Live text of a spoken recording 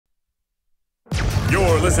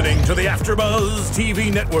You're listening to the AFTERBUZZ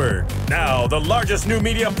TV network, now the largest new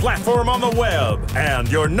media platform on the web, and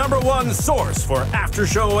your #1 source for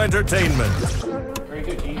after-show entertainment. Very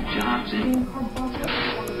good, Keith Johnson.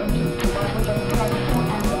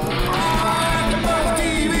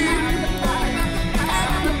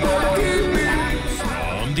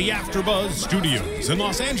 The AFTERBUZZ Studios in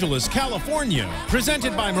Los Angeles, California.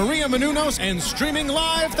 Presented by Maria Menounos and streaming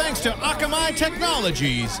live thanks to Akamai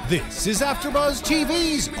Technologies. This is AFTERBUZZ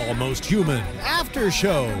TV's Almost Human After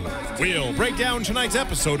Show. We'll break down tonight's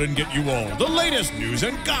episode and get you all the latest news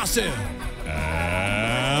and gossip.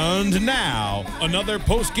 And now, another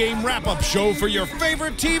post-game wrap-up show for your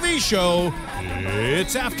favorite TV show.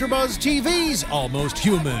 It's AFTERBUZZ TV's Almost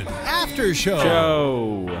Human After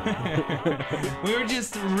Show. We were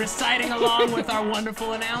just reciting along with our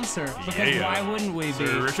wonderful announcer, because why wouldn't we be?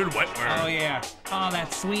 Sir Richard Wetmore. Oh, yeah. Oh,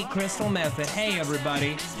 that sweet crystal method. Hey,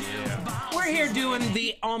 everybody. Yeah. We're here doing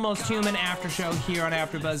the Almost Human After Show here on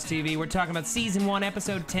AFTERBUZZ TV. We're talking about Season 1,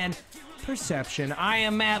 Episode 10, Perception. I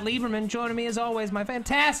am Matt Lieberman. Joining me, as always, my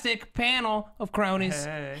fantastic panel of cronies.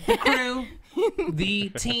 Hey. The crew, the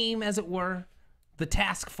team, as it were, the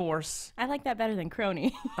task force. I like that better than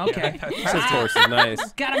crony. Okay. Task force is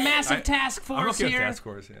nice. Got a massive task force I'm okay here. with task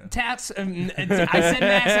force, yeah. I said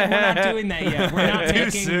massive. We're not doing that yet. We're not Too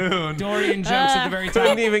taking soon. Dorian jokes at the very top.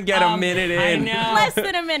 Couldn't even get a minute in. I know. Less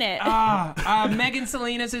than a minute. Megan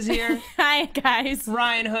Salinas is here. Hi, guys.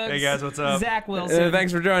 Ryan Hooks. Hey, guys, what's up? Zach Wilson.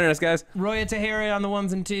 Thanks for joining us, guys. Roya Tahiri on the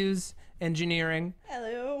ones and twos. Engineering.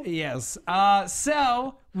 Hello. Yes.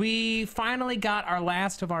 So we finally got our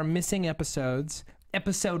last of our missing episodes.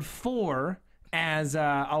 Episode 4, as a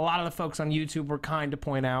lot of the folks on YouTube were kind to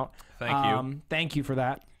point out. Thank you. Thank you for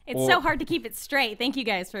that. It's so hard to keep it straight. Thank you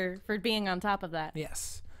guys for being on top of that.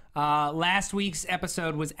 Yes. Last week's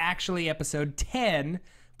episode was actually episode 10,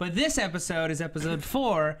 but this episode is episode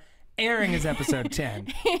 4, airing as episode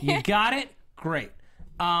 10. You got it? Great.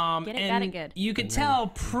 Get it, got it good. You could tell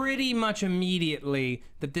pretty much immediately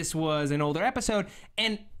that this was an older episode,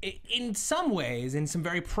 and in some ways, in some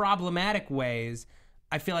very problematic ways,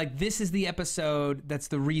 I feel like this is the episode that's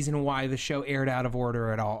the reason why the show aired out of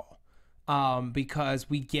order at all. Because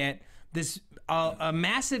we get this a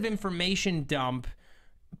massive information dump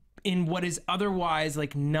in what is otherwise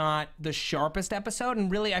like not the sharpest episode,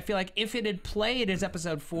 and really I feel like if it had played as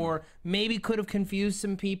episode 4, maybe could have confused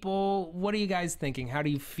some people. What are you guys thinking? How do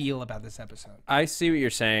you feel about this episode? I see what you're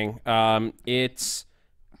saying.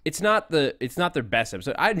 It's not their best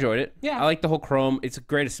episode. I enjoyed it. Yeah. I like the whole Chrome. It's the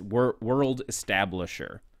greatest world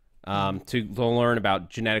establisher. To learn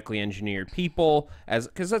about genetically engineered people,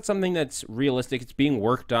 because that's something that's realistic. It's being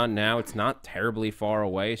worked on now. It's not terribly far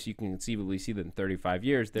away, so you can conceivably see that in 35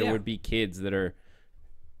 years there would be kids that are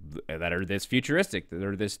this futuristic, that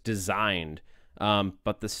are this designed.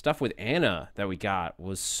 But the stuff with Anna that we got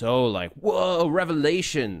was so like, whoa,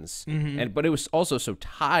 revelations. But it was also so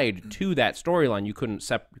tied to that storyline you couldn't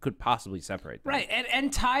possibly separate them. Right,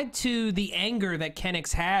 and tied to the anger that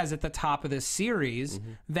Kennex has at the top of this series,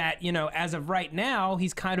 that, you know, as of right now,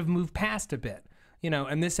 he's kind of moved past a bit. You know,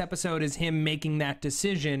 and this episode is him making that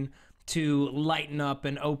decision to lighten up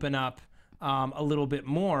and open up a little bit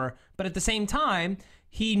more. But at the same time,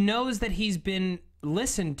 he knows that he's been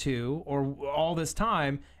listened to or all this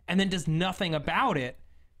time, and then does nothing about it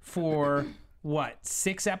for what,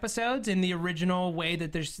 6 episodes in the original way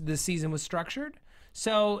that the season was structured.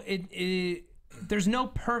 So there's no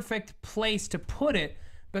perfect place to put it,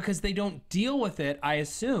 because they don't deal with it, I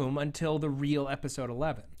assume, until the real episode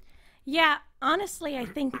 11. Yeah, honestly, I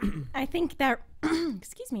think that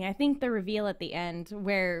excuse me, I think the reveal at the end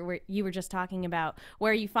where you were just talking about,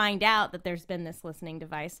 where you find out that there's been this listening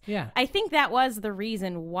device. Yeah. I think that was the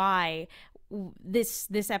reason why this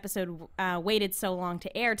episode waited so long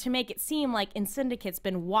to air, to make it seem like Syndicate's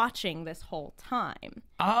been watching this whole time.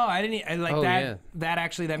 Oh, I like that. Yeah.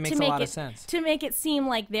 That makes a lot of sense. To make it seem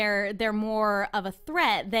like they're more of a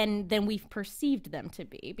threat than we've perceived them to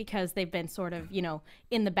be, because they've been sort of, you know,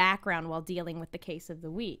 in the background while dealing with the case of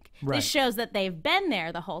the week. Right. This shows that they've been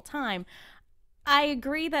there the whole time. I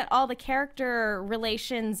agree that all the character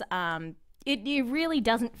relations, it really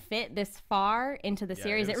doesn't fit this far into the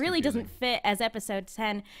series. It really doesn't fit as episode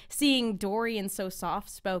 10, seeing Dorian so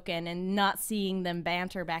soft-spoken and not seeing them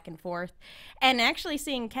banter back and forth, and actually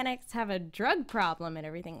seeing Kennex have a drug problem and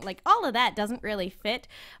everything. Like, all of that doesn't really fit.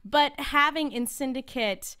 But having in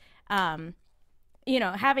Syndicate, you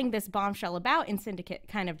know, having this bombshell about in Syndicate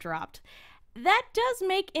kind of dropped, that does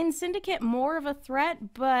make in Syndicate more of a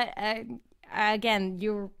threat, but again,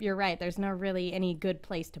 you're right. There's not really any good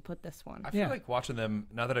place to put this one. I feel like watching them,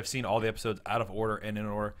 now that I've seen all the episodes out of order and in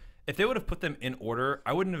order, if they would have put them in order,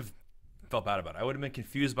 I wouldn't have felt bad about it. I would have been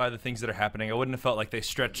confused by the things that are happening. I wouldn't have felt like they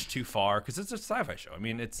stretched too far because it's a sci-fi show. I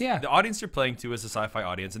mean, it's the audience you're playing to is a sci-fi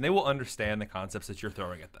audience, and they will understand the concepts that you're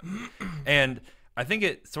throwing at them. And I think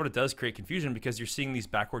it sort of does create confusion because you're seeing these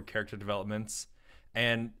backward character developments.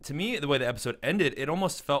 And to me, the way the episode ended, it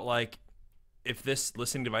almost felt like if this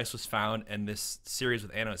listening device was found and this series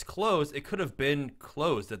with Anna is closed, it could have been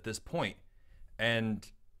closed at this point. And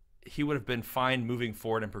he would have been fine moving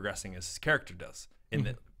forward and progressing as his character does in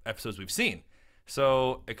the episodes we've seen.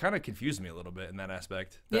 So it kind of confused me a little bit in that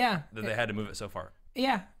aspect. That they had to move it so far.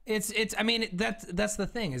 Yeah, it's. I mean, that's the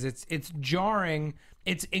thing is it's jarring.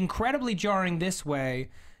 It's incredibly jarring this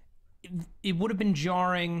way. It would have been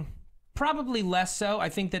jarring, probably less so. I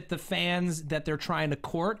think that the fans that they're trying to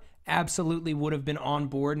court absolutely would have been on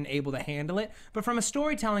board and able to handle it. But from a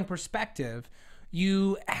storytelling perspective,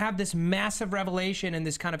 you have this massive revelation and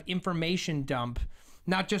this kind of information dump,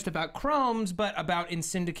 not just about Chromes, but about in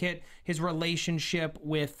Syndicate, his relationship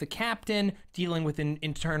with the captain, dealing with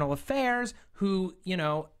internal affairs, who, you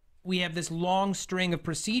know, we have this long string of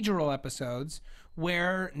procedural episodes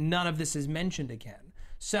where none of this is mentioned again.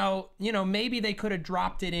 So, you know, maybe they could have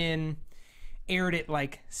dropped it in, aired it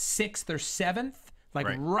like 6th or 7th, like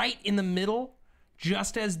right in the middle,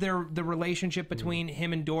 just as the relationship between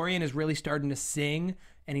him and Dorian is really starting to sing,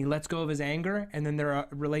 and he lets go of his anger, and then their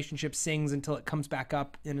relationship sings until it comes back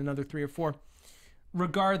up in another 3 or 4.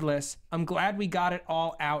 Regardless, I'm glad we got it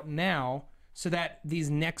all out now, so that these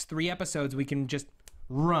next 3 episodes we can just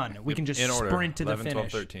run. We can just sprint to 11, the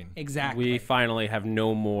finish. 12, 13. Exactly. We finally have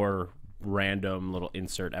no more random little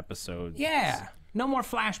insert episodes. Yeah. No more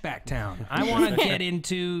Flashback Town. I want to get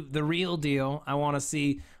into the real deal. I want to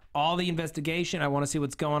see all the investigation. I want to see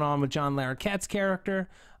what's going on with John Larroquette's character.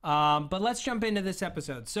 But let's jump into this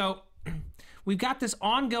episode. So we've got this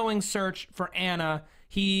ongoing search for Anna.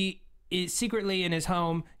 He is secretly in his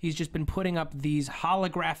home. He's just been putting up these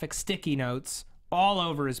holographic sticky notes all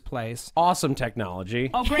over his place. Awesome technology.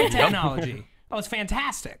 Oh, great technology. Oh, it's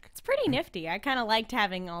fantastic. It's pretty nifty. I kind of liked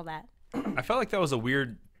having all that. I felt like that was a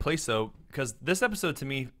weird place, though, because this episode to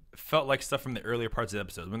me felt like stuff from the earlier parts of the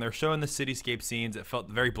episode. When they were showing the cityscape scenes, it felt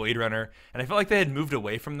very Blade Runner, and I felt like they had moved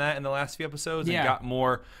away from that in the last few episodes and got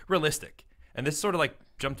more realistic. And this sort of like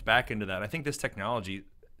jumped back into that. I think this technology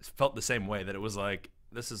felt the same way, that it was like,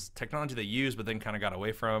 this is technology they used but then kind of got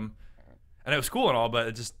away from. And it was cool and all, but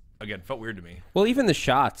it just, again, felt weird to me. Well, even the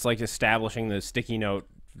shots, like establishing the sticky note,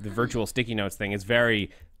 the virtual sticky notes thing, is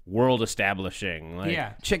very world establishing.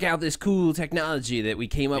 Like, check out this cool technology that we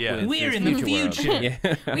came up with. We're in the future.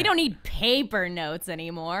 We don't need paper notes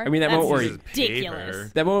anymore. I mean, that moment where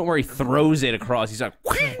ridiculous. That moment where he throws it across, he's like,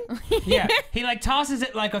 he like tosses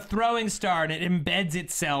it like a throwing star, and it embeds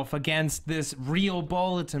itself against this real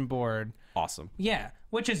bulletin board. Awesome. Yeah,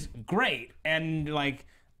 which is great. And like,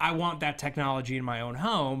 I want that technology in my own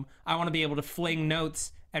home. I want to be able to fling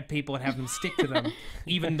notes at people and have them stick to them,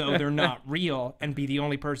 even though they're not real, and be the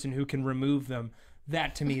only person who can remove them.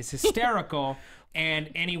 That to me is hysterical. And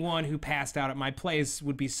anyone who passed out at my place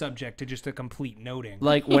would be subject to just a complete noting.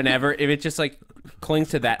 Like whenever, if it just like clings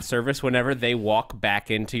to that service, whenever they walk back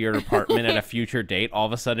into your apartment at a future date, all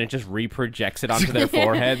of a sudden it just reprojects it onto their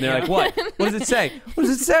forehead, and they're like, "What? What does it say? What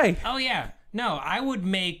does it say?" Oh yeah. No, I would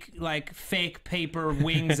make like fake paper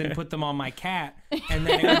wings and put them on my cat, and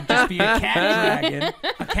then it would just be a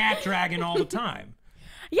cat dragon all the time.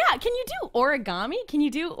 Yeah, can you do origami? Can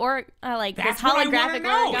you do like That's this holographic what I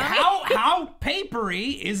know. origami? How papery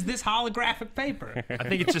is this holographic paper? I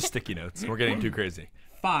think it's just sticky notes. We're getting too crazy.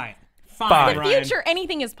 Fine. Fine. In the future,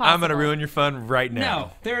 anything is possible. I'm gonna ruin your fun right now.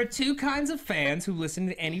 No, there are 2 kinds of fans who listen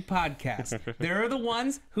to any podcast. There are the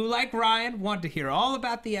ones who, like Ryan, want to hear all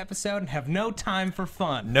about the episode and have no time for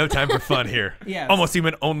fun. No time for fun here. Yes. Almost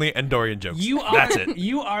Human only and Dorian jokes. That's it.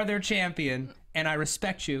 You are their champion, and I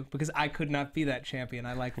respect you because I could not be that champion.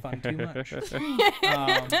 I like fun too much.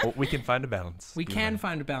 Well, we can find a balance. We can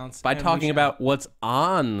find a balance. By talking about what's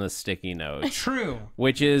on the sticky note. True.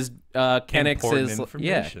 Which is Kennex's,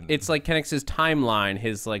 information. It's like Kennex's timeline,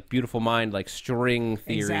 his like beautiful mind, like string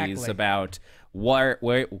theories about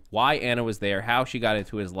why Anna was there, how she got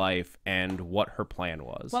into his life, and what her plan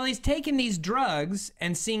was. Well, he's taking these drugs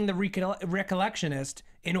and seeing the recollectionist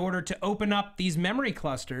in order to open up these memory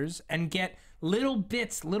clusters and get little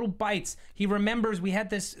bits, little bites. He remembers we had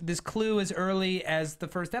this clue as early as the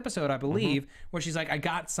first episode, I believe, where she's like, I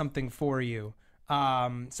got something for you.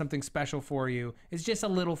 Something special for you. It's just a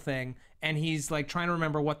little thing, and he's like trying to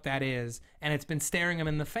remember what that is, and it's been staring him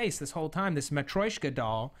in the face this whole time, this Matryoshka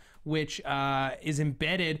doll, which is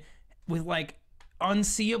embedded with like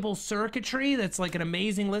unseeable circuitry that's like an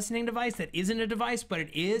amazing listening device that isn't a device, but it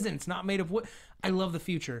is, and it's not made of wood. I love the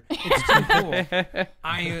future. It's too cool.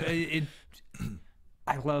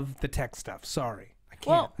 I love the tech stuff. Sorry.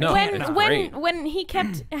 Well, when he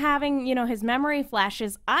kept having, you know, his memory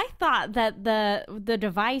flashes, I thought that the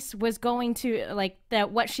device was going to, like, that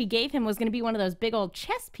what she gave him was going to be one of those big old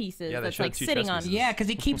chess pieces that's like sitting on. Yeah, because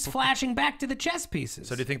he keeps flashing back to the chess pieces.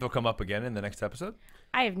 So do you think they'll come up again in the next episode?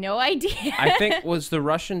 I have no idea. I think, was the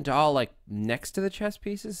Russian doll like next to the chess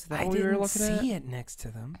pieces? Is that what we were looking at? I didn't see it next to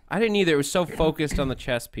them. I didn't either. It was so focused on the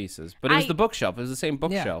chess pieces. But it was the bookshelf. It was the same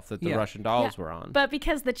bookshelf that the Russian dolls were on. But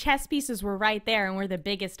because the chess pieces were right there and were the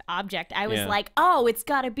biggest object, I was like, oh, it's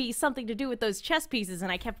got to be something to do with those chess pieces.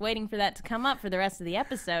 And I kept waiting for that to come up for the rest of the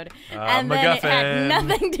episode. And then it had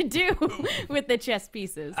nothing to do with the chess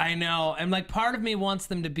pieces. I know. And like part of me wants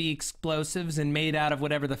them to be explosives and made out of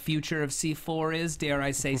whatever the future of C4 is. Dare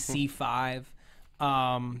I say C5.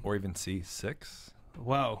 Or even C6.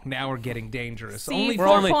 Whoa, now we're getting dangerous. C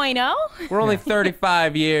 4.0? We're only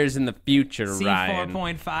 35 years in the future, Ryan.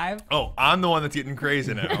 C4.5? Oh, I'm the one that's getting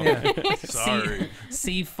crazy now. Sorry.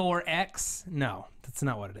 C4X? No, that's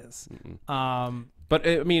not what it is. But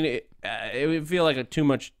I mean, it would feel like too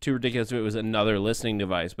ridiculous if it was another listening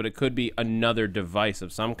device. But it could be another device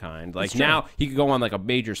of some kind. Like now, he could go on like a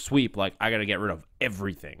major sweep. Like I got to get rid of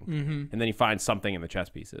everything, and then he finds something in the chess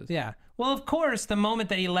pieces. Yeah. Well, of course, the moment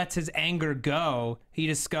that he lets his anger go, he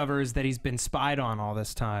discovers that he's been spied on all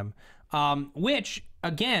this time. Which,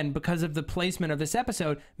 again, because of the placement of this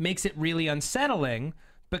episode, makes it really unsettling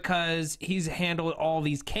because he's handled all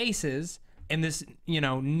these cases. In this, you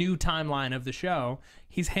know, new timeline of the show,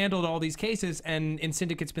 he's handled all these cases, and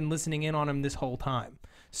Syndicate's been listening in on him this whole time.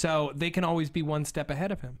 So they can always be one step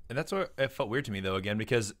ahead of him. And that's what it felt weird to me, though, again,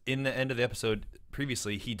 because in the end of the episode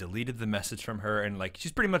previously, he deleted the message from her, and, like,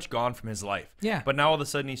 she's pretty much gone from his life. Yeah. But now all of a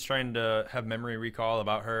sudden he's trying to have memory recall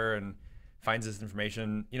about her and finds this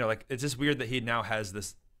information. You know, like, it's just weird that he now has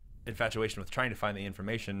this infatuation with trying to find the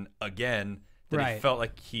information again that he felt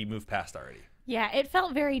like he moved past already. Yeah, it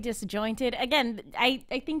felt very disjointed. Again, I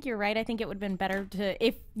think you're right. I think it would have been better to,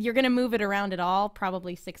 if you're going to move it around at all,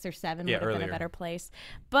 probably 6 or 7 would have been a better place.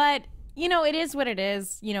 But, you know, it is what it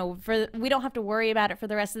is. You know, we don't have to worry about it for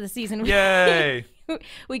the rest of the season. Yay!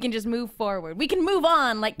 We can just move forward. We can move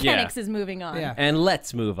on like Kennex is moving on. Yeah. And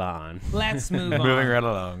let's move on. Let's move on. Moving right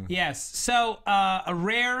along. Yes. So, a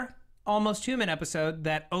rare Almost Human episode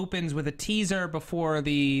that opens with a teaser before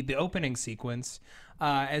the opening sequence.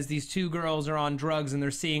 As these two girls are on drugs and they're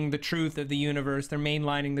seeing the truth of the universe. They're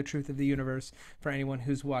mainlining the truth of the universe for anyone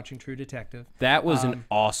who's watching True Detective. That was an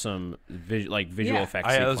awesome visual effects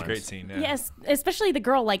sequence. That was a great scene. Yeah. Yes, especially the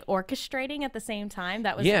girl like orchestrating at the same time.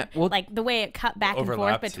 That was like the way it cut back and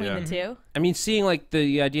forth between the two. I mean, seeing like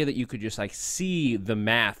the idea that you could just like see the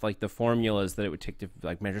math, like the formulas that it would take to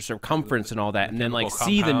like measure circumference and all that, and then like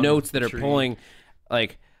see the notes that are pulling,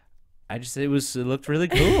 like. It looked really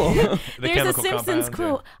cool. There's a Simpsons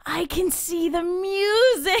quote, I can see the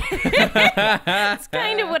music. That's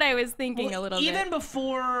kind of what I was thinking a little bit. Even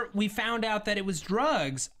before we found out that it was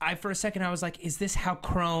drugs, for a second I was like, is this how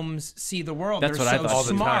Chromes see the world? That's They're what I thought.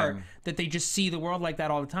 so smart that they just see the world like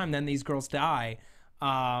that all the time. Then these girls die.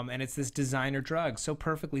 And it's this designer drug, so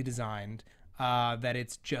perfectly designed that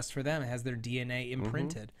it's just for them. It has their DNA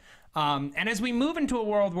imprinted. And as we move into a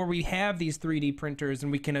world where we have these 3D printers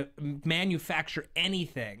and we can manufacture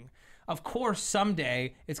anything, of course,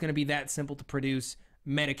 someday it's going to be that simple to produce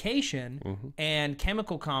medication and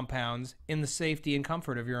chemical compounds in the safety and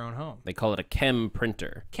comfort of your own home. They call it a chem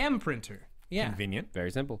printer. Chem printer. Yeah. Convenient.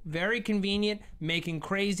 Very simple. Very convenient, making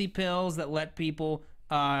crazy pills that let people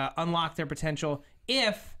unlock their potential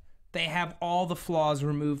if they have all the flaws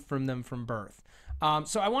removed from them from birth.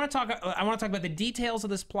 So I want to talk about the details of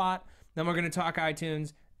this plot. Then we're going to talk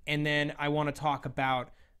iTunes, and then I want to talk about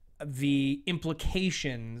the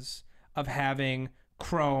implications of having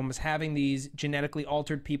Chromes, having these genetically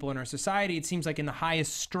altered people in our society. It seems like in the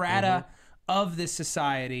highest strata of this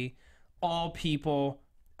society, all people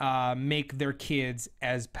make their kids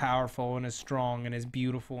as powerful and as strong and as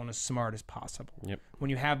beautiful and as smart as possible. Yep. When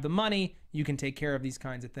you have the money, you can take care of these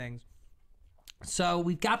kinds of things. So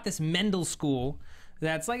we've got this Mendel school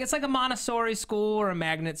that's like, it's like a Montessori school or a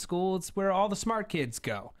magnet school. It's where all the smart kids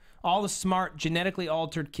go. All the smart, genetically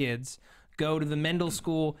altered kids go to the Mendel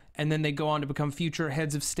school, and then they go on to become future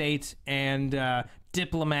heads of state and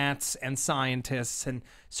diplomats and scientists, and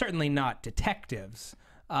certainly not detectives.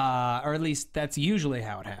 Or at least that's usually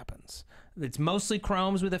how it happens. It's mostly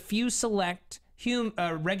Chromes with a few select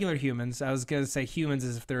regular humans. I was gonna say humans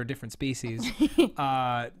as if they're a different species.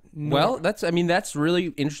 Well, that's really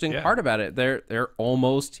interesting part about it. They're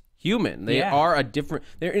almost human. They are a different.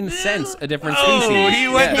 They're in a sense a different species. Oh, he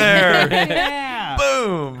went there. Yeah.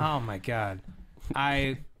 Boom. Oh my God.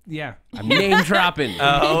 I'm name dropping.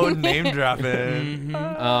 Oh, name dropping.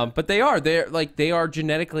 But they are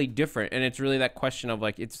genetically different, and it's really that question of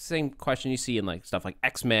like, it's the same question you see in like stuff like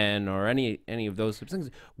X-Men or any of those things.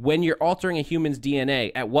 When you're altering a human's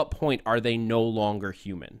DNA, at what point are they no longer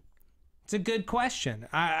human? It's a good question.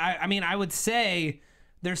 I mean, I would say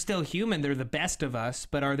they're still human. They're the best of us,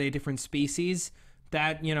 but are they a different species?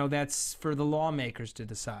 That, that's for the lawmakers to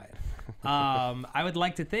decide. I would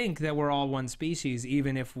like to think that we're all one species,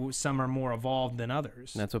 even if some are more evolved than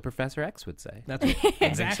others. That's what Professor X would say. That's what,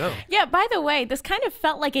 exactly. So. Yeah, by the way, this kind of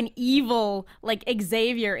felt like an evil, like,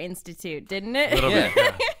 Xavier Institute, didn't it? A little bit,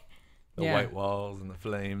 yeah. The Yeah. white walls and the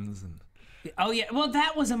flames. And... Oh, yeah. Well,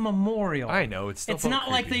 that was a memorial. I know. It's still not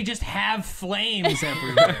creepy. like they just have flames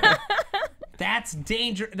everywhere. That's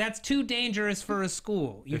too dangerous for a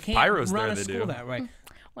school. You If can't Pyro's run there, a they school do. that way.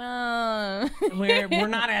 Well, We're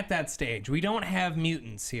not at that stage. We don't have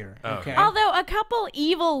mutants here. Okay. although a couple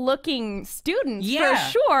evil-looking students, for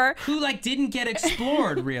sure. Who didn't get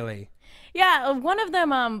explored really. Yeah, one of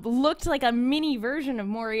them looked like a mini version of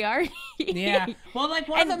Moriarty. Yeah. Well,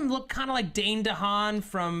 one of them looked kind of like Dane DeHaan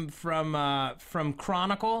from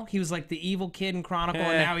Chronicle. He was like the evil kid in Chronicle,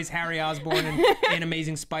 and now he's Harry Osborn in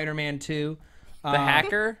Amazing Spider-Man 2. The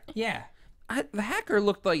hacker? Yeah. The hacker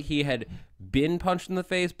looked like he had been punched in the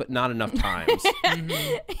face, but not enough times.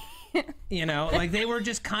 They were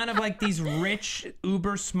just kind of like these rich,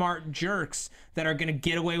 uber smart jerks that are gonna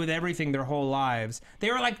get away with everything their whole lives. They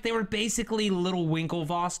were basically little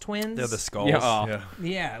Winklevoss twins. They're the skulls.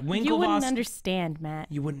 Yeah, Winklevoss. You wouldn't understand, Matt.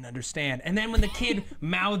 You wouldn't understand. And then when the kid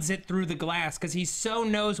mouths it through the glass, because he so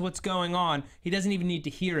knows what's going on, he doesn't even need to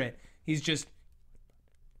hear it. He's just...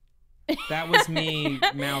 That was me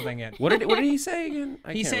mouthing it. What did he say again?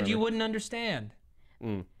 He said you wouldn't understand.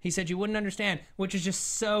 He said you wouldn't understand, which is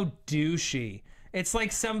just so douchey. It's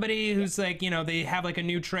like somebody who's like, they have like a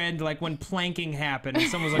new trend, like when planking happened, and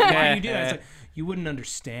someone's like, why do you do that? It's like, you wouldn't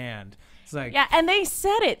understand. It's like, yeah, and they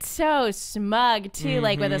said it so smug too,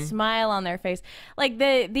 like with a smile on their face. Like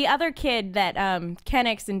the other kid that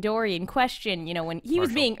Kennex and Dorian questioned, when he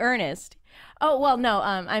was being earnest. Oh, well, no,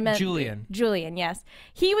 I meant... Julian. Julian, yes.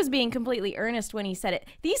 He was being completely earnest when he said it.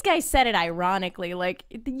 These guys said it ironically, like,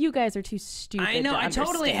 you guys are too stupid I know, to I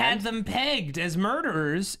totally had understand. them pegged as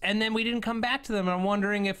murderers, and then we didn't come back to them. I'm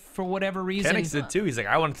wondering if, for whatever reason... Kennex did too. He's like,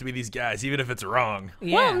 I want it to be these guys, even if it's wrong.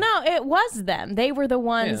 Yeah. Well, no, it was them. They were the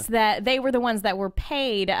ones that were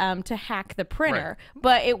paid to hack the printer,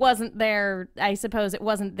 but it wasn't their. I suppose it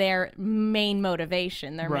wasn't their main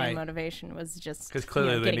motivation. Their main motivation was just because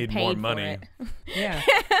clearly they need more money. Yeah.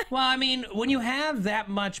 Well, I mean, when you have that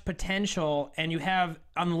much potential and you have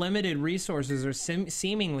unlimited resources, or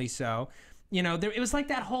seemingly so, it was like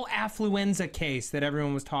that whole affluenza case that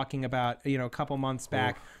everyone was talking about, a couple months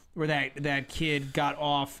back, where that kid got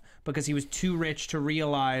off because he was too rich to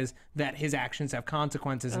realize that his actions have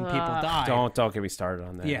consequences and people die. Don't get me started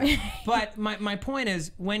on that. Yeah. But my point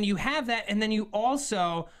is, when you have that, and then you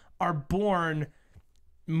also are born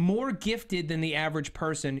more gifted than the average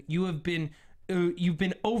person, you've been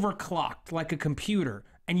overclocked like a computer,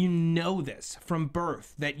 and you know this from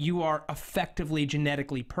birth, that you are effectively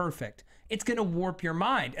genetically perfect. It's going to warp your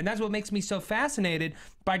mind, and that's what makes me so fascinated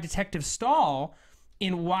by Detective Stahl,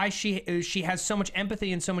 in why she has so much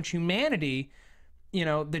empathy and so much humanity,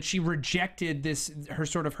 that she rejected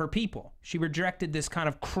her people. She rejected this kind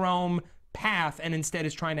of chrome path, and instead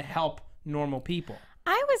is trying to help normal people.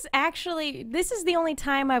 I was actually, this is the only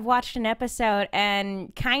time I've watched an episode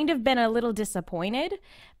and kind of been a little disappointed,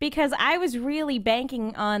 because I was really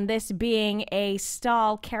banking on this being a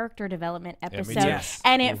Stahl character development episode. Yes.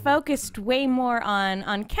 And it focused way more on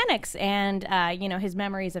Kennex and, his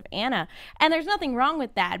memories of Anna. And there's nothing wrong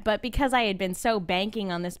with that, but because I had been so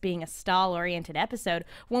banking on this being a Stahl-oriented episode,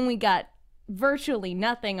 when we got virtually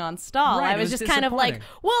nothing on Stahl, Right, I was just kind of like,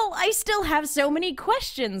 well, I still have so many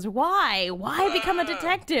questions. Why become a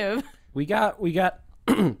detective? We got we got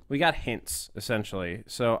hints, essentially.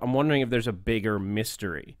 So I'm wondering if there's a bigger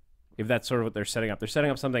mystery. If that's sort of what they're setting up. They're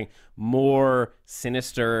setting up something more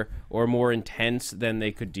sinister or more intense than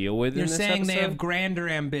they could deal with in this episode. You're saying they have grander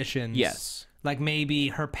ambitions. Yes. Like maybe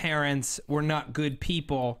her parents were not good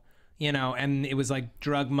people, and it was like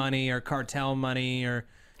drug money or cartel money, or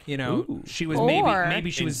she was maybe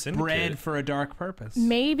she was bred for a dark purpose.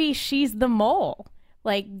 Maybe she's the mole.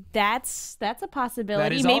 Like that's a possibility.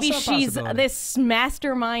 That is Maybe also a she's possibility. this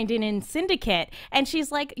mastermind in Syndicate, and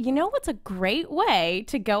she's like, you know what's a great way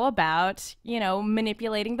to go about,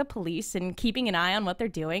 manipulating the police and keeping an eye on what they're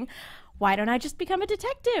doing? Why don't I just become a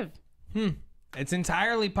detective? It's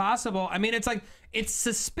entirely possible. I mean, it's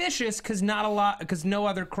suspicious because no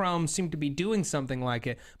other chromes seem to be doing something like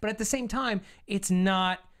it. But at the same time, it's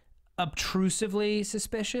not obtrusively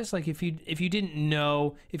suspicious. Like if you didn't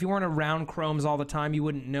know, if you weren't around chromes all the time, you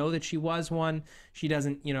wouldn't know that she was one. She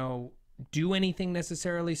doesn't, do anything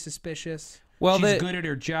necessarily suspicious. Well, she's good at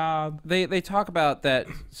her job. They talk about that,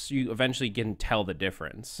 so you eventually can tell the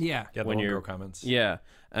difference. Yeah. When your comments. Yeah,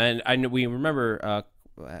 and I know we remember.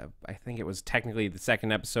 I think it was technically the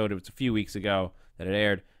second episode. It was a few weeks ago that it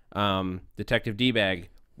aired. Detective D-Bag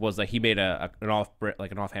was like, he made an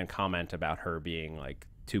offhand comment about her being like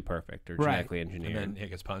too perfect or genetically engineered. And then he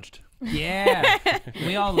gets punched. Yeah.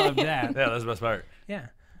 We all loved that. Yeah, that's the best part. Yeah.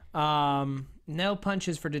 No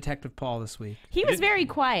punches for Detective Paul this week. He was very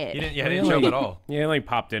quiet. He didn't show up at all. He only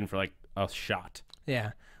popped in for like a shot.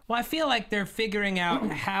 Yeah. Well, I feel like they're figuring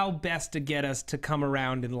out how best to get us to come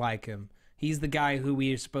around and like him. He's the guy who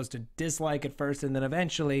we are supposed to dislike at first, and then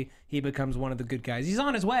eventually he becomes one of the good guys. He's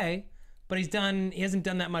on his way, but he hasn't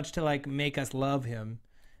done that much to like make us love him.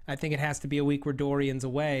 I think it has to be a week where Dorian's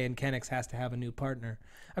away and Kennex has to have a new partner.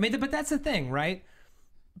 I mean, but that's the thing, right?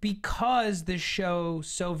 Because this show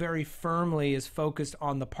so very firmly is focused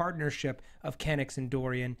on the partnership of Kennex and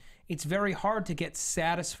Dorian, it's very hard to get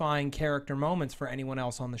satisfying character moments for anyone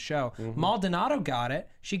else on the show. Maldonado got it.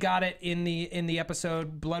 She got it in the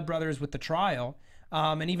episode Blood Brothers with the trial.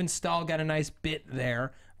 And even Stahl got a nice bit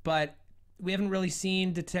there. But we haven't really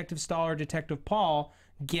seen Detective Stahl or Detective Paul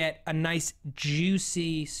get a nice,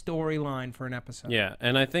 juicy storyline for an episode. Yeah,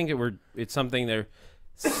 and I think it's something they're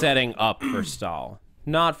setting up for Stahl.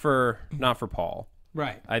 Not for Paul.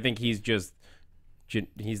 Right. I think he's just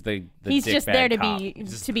he's just there to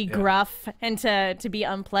be gruff and to be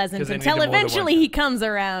unpleasant until eventually he comes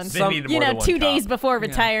around. 2 days before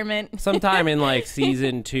retirement. Sometime in like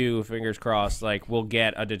season 2, fingers crossed, like we'll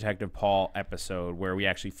get a Detective Paul episode where we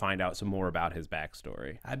actually find out some more about his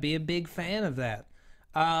backstory. I'd be a big fan of that.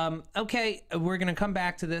 Okay, we're going to come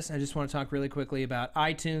back to this. I just want to talk really quickly about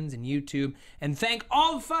iTunes and YouTube and thank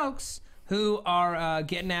all the folks who are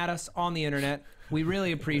getting at us on the internet. We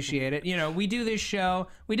really appreciate it. We do this show.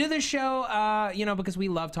 Because we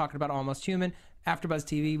love talking about Almost Human. AfterBuzz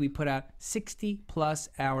TV, we put out 60+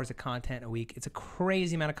 hours of content a week. It's a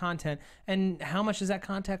crazy amount of content. And how much does that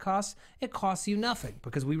content cost? It costs you nothing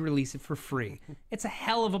because we release it for free. It's a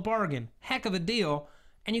hell of a bargain, heck of a deal.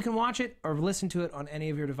 And you can watch it or listen to it on any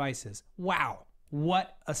of your devices. Wow.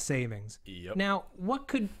 What a savings. Yep. Now, what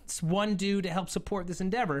could one do to help support this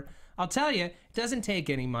endeavor? I'll tell you, it doesn't take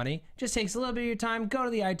any money. It just takes a little bit of your time. Go to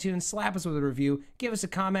the iTunes, slap us with a review, give us a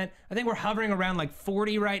comment. I think we're hovering around like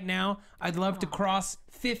 40 right now. I'd love to cross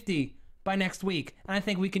 50 by next week, and I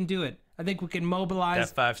think we can do it. I think we can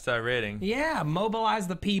mobilize. That 5-star rating. Yeah, mobilize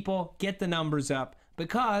the people, get the numbers up,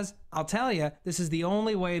 because I'll tell you, this is the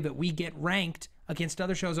only way that we get ranked against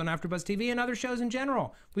other shows on AfterBuzz TV and other shows in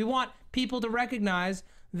general. We want people to recognize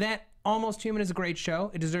that Almost Human is a great show.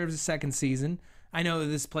 It deserves a second season. I know that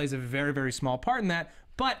this plays a very, very small part in that,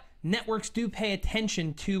 but networks do pay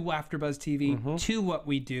attention to AfterBuzz TV, to what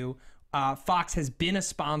we do. Fox has been a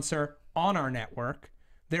sponsor on our network.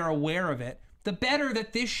 They're aware of it. The better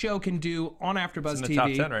that this show can do on AfterBuzz TV. It's in the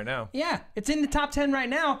top 10 right now. Yeah, it's in the top 10 right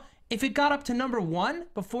now. If it got up to number 1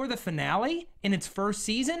 before the finale in its first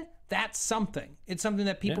season, that's something. It's something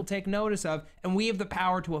that people take notice of, and we have the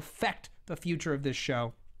power to affect the future of this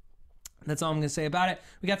show. That's all I'm going to say about it.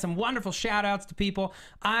 We got some wonderful shout-outs to people.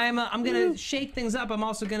 I'm going to shake things up. I'm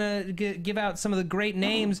also going to give out some of the great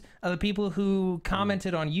names of the people who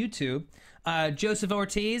commented on YouTube. Joseph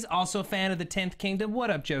Ortiz, also a fan of the 10th Kingdom.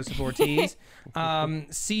 What up, Joseph Ortiz?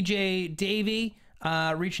 CJ Davey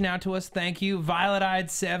reaching out to us. Thank you.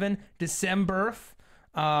 Violet-Eyed 7, December.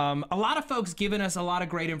 A lot of folks giving us a lot of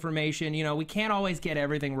great information. We can't always get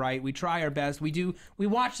everything right. We try our best. We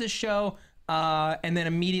watch this show and then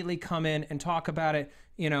immediately come in and talk about it,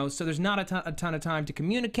 so there's not a ton of time to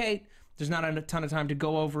communicate. There's not a ton of time to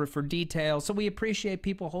go over it for detail. So we appreciate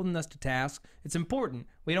people holding us to task. It's important.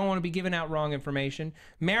 We don't want to be giving out wrong information.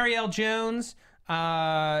 Marielle Jones,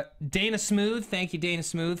 Dana Smooth. Thank you, Dana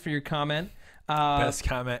Smooth, for your comment. Best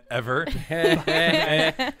comment ever.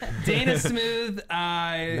 Dana Smooth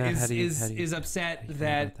is upset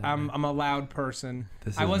that I'm a loud person.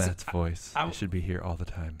 This is Matt's voice. I should be here all the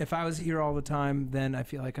time. If I was here all the time, then I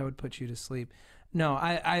feel like I would put you to sleep. No,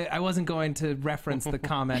 I wasn't going to reference the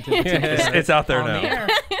comment. It's out there now.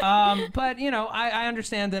 But you know, I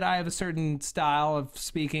understand that I have a certain style of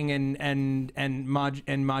speaking and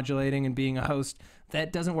modulating and being a host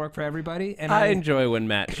that doesn't work for everybody. And I enjoy when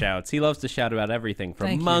Matt shouts. He loves to shout about everything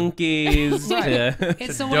from monkeys to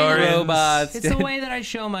it's the robots. It's the way that I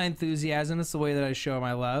show my enthusiasm. It's the way that I show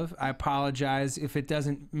my love. I apologize if it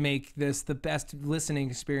doesn't make this the best listening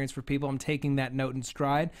experience for people. I'm taking that note in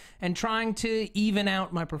stride and trying to even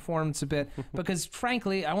out my performance a bit because,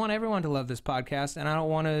 frankly, I want everyone to love this podcast, and I don't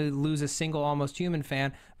want to lose a single Almost Human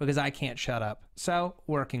fan because I can't shut up. So,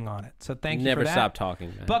 working on it. So, thank you for that. Never stop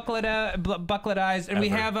talking, man. Bucklet eyes. And we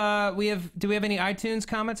have do we have any iTunes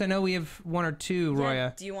comments? I know we have one or two,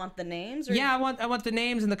 Roya. Do you want the names? Or yeah, I want the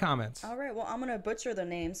names and the comments. All right, well, I'm going to butcher the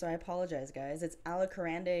names, so I apologize, guys. It's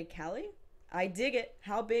Alakarande Cali. I dig it.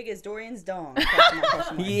 How big is Dorian's dong?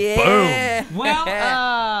 Yeah. Boom.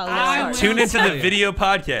 Well, tune into the video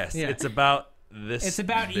podcast. Yeah. It's about this. It's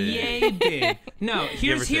about big. yay big. No,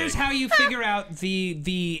 here's how you figure out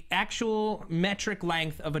the actual metric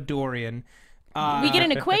length of a Dorian. We get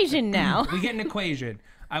an equation now. We get an equation.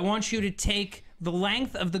 I want you to take the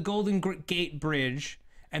length of the Golden Gate Bridge,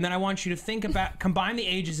 and then I want you to combine the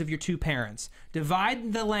ages of your two parents.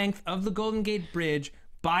 Divide the length of the Golden Gate Bridge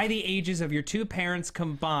by the ages of your two parents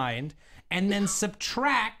combined, and then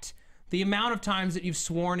subtract the amount of times that you've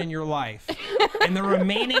sworn in your life. And the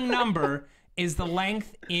remaining number is the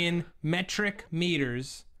length in metric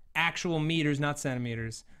meters, actual meters, not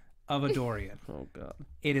centimeters, of a Dorian. Oh, God.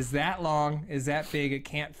 It is that long, is that big, it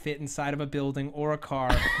can't fit inside of a building or a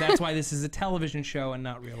car. That's why this is a television show and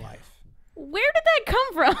not real life. Where did that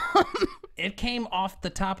come from? It came off the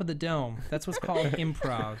top of the dome. That's what's called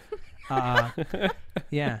improv.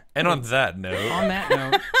 Yeah. And on that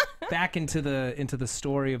note, back into the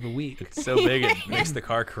story of the week. It's so big it makes the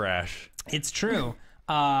car crash. It's true.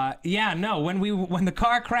 Yeah, no, when the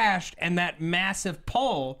car crashed and that massive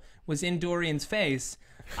pole was in Dorian's face,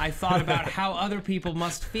 I thought about how other people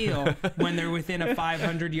must feel when they're within a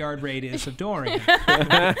 500-yard radius of Dorian.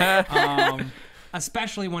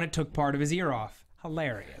 Especially when it took part of his ear off.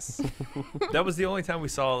 Hilarious. That was the only time we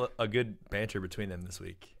saw a good banter between them this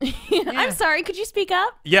week. I'm sorry, could you speak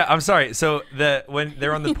up? Yeah, I'm sorry. So when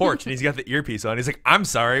they're on the porch and he's got the earpiece on, he's like, "I'm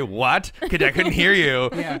sorry, what? I couldn't hear you."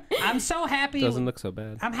 Yeah, I'm so happy. Doesn't look so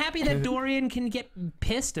bad. I'm happy that Dorian can get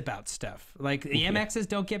pissed about stuff. Like the MXs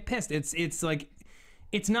don't get pissed. It's like,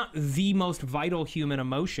 it's not the most vital human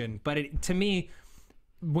emotion, but to me,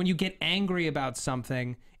 when you get angry about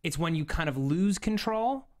something, it's when you kind of lose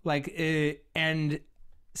control. Like, and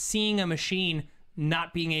seeing a machine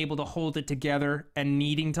not being able to hold it together and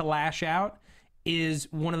needing to lash out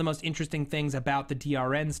is one of the most interesting things about the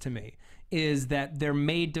DRNs to me, is that they're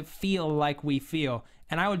made to feel like we feel.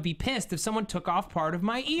 And I would be pissed if someone took off part of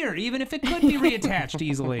my ear, even if it could be reattached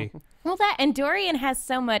easily. Well, and Dorian has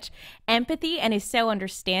so much empathy and is so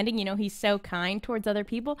understanding. You know, he's so kind towards other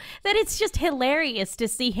people that it's just hilarious to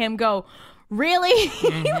see him go, "Really?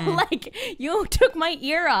 Like, you took my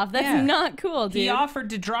ear off. That's not cool, dude." He offered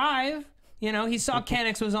to drive. You know, he saw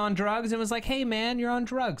Kennex was on drugs and was like, "Hey, man, you're on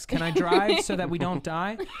drugs. Can I drive so that we don't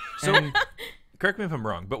die?" So, correct me if I'm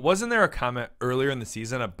wrong, but wasn't there a comment earlier in the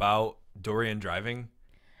season about Dorian driving?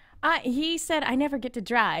 He said, "I never get to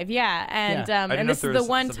drive." Yeah, and this is the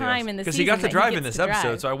one time in the season because he got to drive in this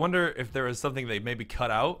episode. So I wonder if there was something they maybe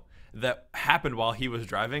cut out that happened while he was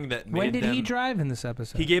driving that made When did he drive in this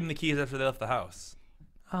episode? He gave him the keys after they left the house.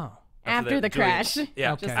 Oh. After the crash.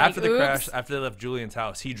 Yeah, okay. After the crash, after they left Julian's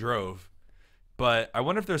house, he drove. But I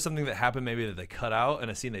wonder if there's something that happened maybe that they cut out in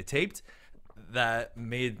a scene they taped that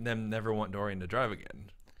made them never want Dorian to drive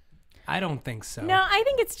again. I don't think so. No, I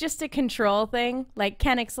think it's just a control thing. Like,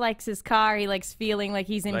 Kennex likes his car. He likes feeling like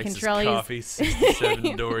he's in control. His coffee,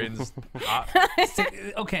 67, Dorian's hot.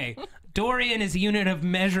 Okay, Dorian is a unit of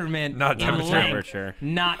measurement. Not temperature.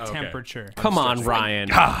 Not temperature. Come on, Ryan.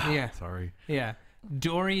 Yeah. Sorry. Yeah.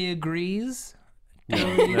 Dory agrees.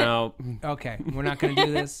 No. Okay, we're not going to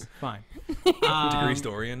do this. Fine. Degrees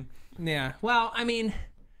Dorian. Yeah. Well, I mean,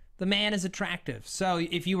 the man is attractive. So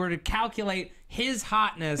if you were to calculate his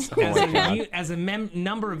hotness as a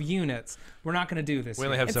number of units, we're not going to do this. We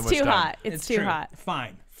only have so It's much too time. hot. It's too true. hot.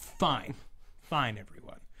 Fine,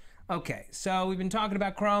 everyone. Okay, so we've been talking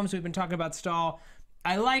about Chromes. We've been talking about Stahl.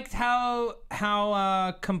 I liked how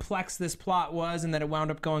complex this plot was, and that it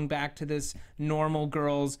wound up going back to this normal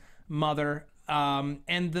girl's mother,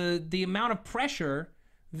 and the amount of pressure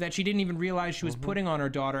that she didn't even realize she was putting on her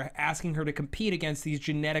daughter, asking her to compete against these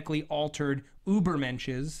genetically altered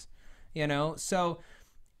Ubermenches, you know? So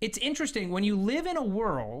it's interesting when you live in a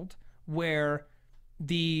world where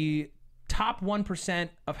the top 1%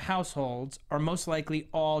 of households are most likely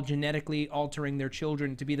all genetically altering their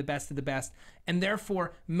children to be the best of the best, and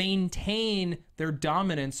therefore maintain their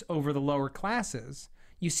dominance over the lower classes.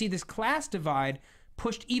 You see this class divide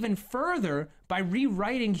pushed even further by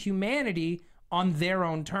rewriting humanity on their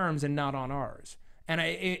own terms and not on ours. And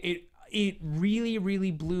it really,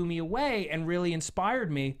 really blew me away and really inspired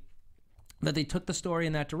me that they took the story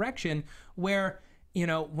in that direction where, you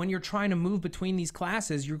know, when you're trying to move between these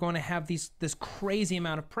classes, you're going to have this crazy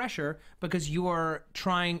amount of pressure because you're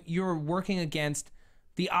working against,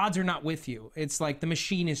 the odds are not with you. It's like the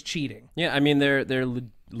machine is cheating. Yeah, I mean, they're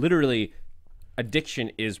literally,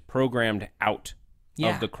 addiction is programmed out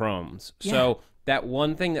of the chromes. Yeah. So that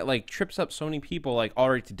one thing that like trips up so many people like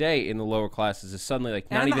already today in the lower classes is suddenly like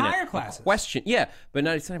not and even the higher a classes. question. Yeah, but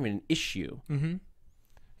it's not even an issue. Mm-hmm.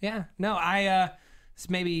 Yeah. No, it's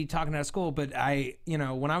maybe talking out of school, but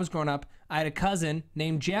when I was growing up, I had a cousin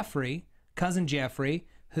named Cousin Jeffrey,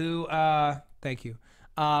 who, thank you,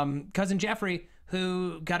 Cousin Jeffrey,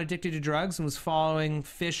 who got addicted to drugs and was following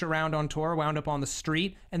fish around on tour, wound up on the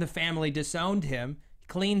street, and the family disowned him. He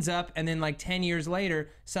cleans up, and then like 10 years later,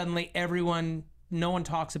 suddenly no one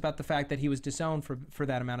talks about the fact that he was disowned for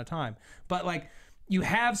that amount of time. But like, you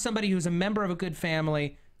have somebody who's a member of a good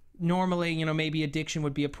family. Normally, maybe addiction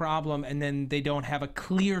would be a problem, and then they don't have a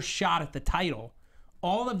clear shot at the title.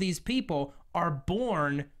 All of these people are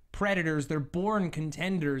born predators. They're born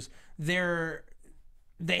contenders.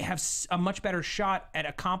 They have a much better shot at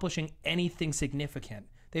accomplishing anything significant.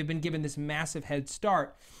 They've been given this massive head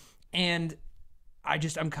start, and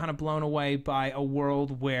I'm kind of blown away by a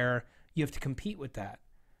world where you have to compete with that.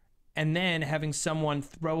 And then having someone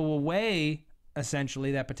throw away,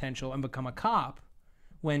 essentially, that potential and become a cop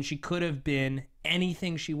when she could have been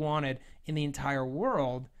anything she wanted in the entire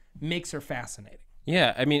world makes her fascinating.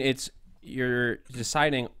 Yeah, I mean, you're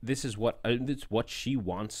deciding this is what it's what she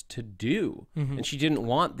wants to do. Mm-hmm. And she didn't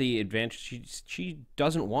want the advantage. She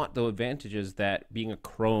doesn't want the advantages that being a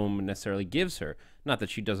chrome necessarily gives her. Not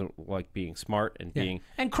that she doesn't like being smart and being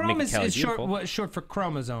and chrome is short for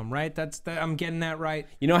chromosome, right? I'm getting that right.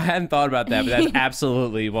 I hadn't thought about that, but that's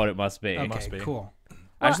absolutely what it must be. Okay, it must be. Cool.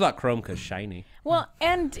 I just thought chrome because shiny. Well,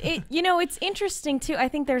 and it's interesting too. I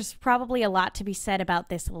think there's probably a lot to be said about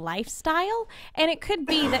this lifestyle, and it could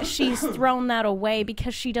be that she's thrown that away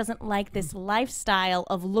because she doesn't like this lifestyle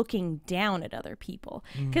of looking down at other people.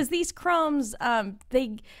 Because these chromes,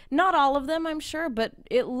 not all of them, I'm sure, but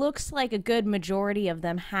it looks like a good majority of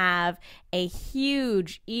them have a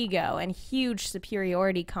huge ego and huge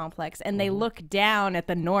superiority complex, and they look down at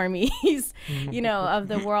the normies, of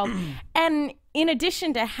the world. And in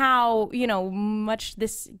addition to how, much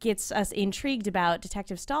this gets us intrigued about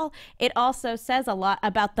Detective Stahl, it also says a lot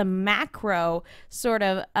about the macro sort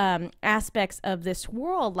of aspects of this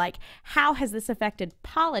world. Like, how has this affected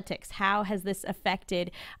politics? How has this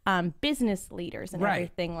affected business leaders and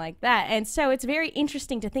everything like that? And so it's very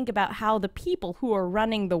interesting to think about how the people who are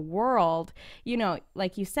running the world,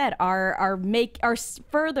 like you said, are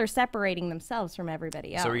further separating themselves from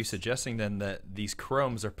everybody else. So are you suggesting then that these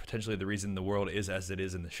chromes are potentially the reason the world is as it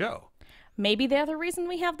is in the show? Maybe they're the reason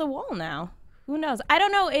we have the wall now. Who knows? I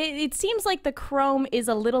don't know. It seems like the chrome is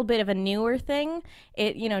a little bit of a newer thing.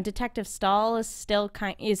 Detective Stahl is still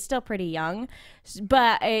pretty young,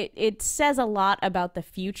 but it says a lot about the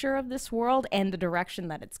future of this world and the direction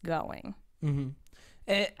that it's going. Mm-hmm.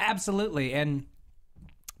 Absolutely, and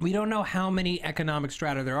we don't know how many economic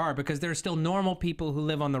strata there are because there are still normal people who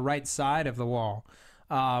live on the right side of the wall.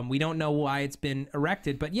 We don't know why it's been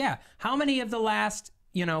erected, but yeah, how many of the last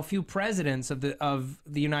few presidents of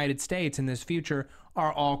the United States in this future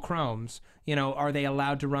are all chromes? Are they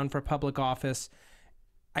allowed to run for public office?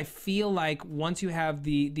 I feel like once you have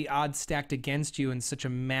the odds stacked against you in such a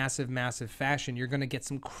massive, massive fashion, you're going to get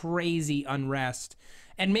some crazy unrest.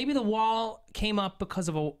 And maybe the wall came up because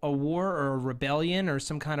of a war or a rebellion or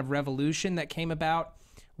some kind of revolution that came about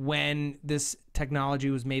when this technology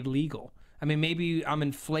was made legal. I mean, maybe I'm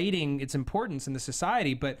inflating its importance in the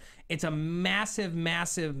society, but it's a massive,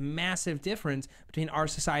 massive, massive difference between our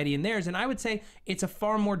society and theirs. And I would say it's a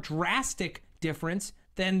far more drastic difference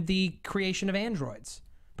than the creation of androids,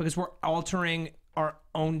 because we're altering our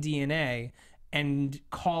own DNA and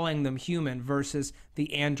calling them human versus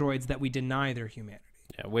the androids that we deny their humanity.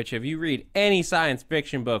 Yeah, which, if you read any science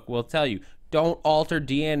fiction book, will tell you, don't alter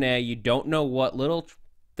DNA. You don't know what little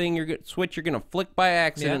switch you're gonna flick by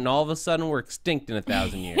accident, and all of a sudden we're extinct in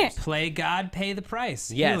 1,000 years. Play God, pay the price.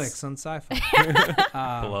 Yes. Helix on Sci-Fi.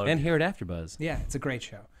 And here at AfterBuzz. Yeah, it's a great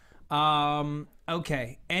show.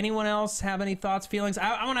 Okay. Anyone else have any thoughts, feelings?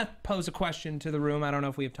 I want to pose a question to the room. I don't know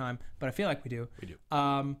if we have time, but I feel like we do. We do.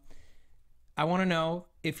 I want to know,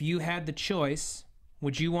 if you had the choice,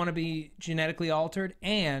 would you want to be genetically altered?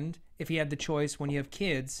 And if you had the choice when you have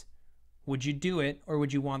kids, would you do it, or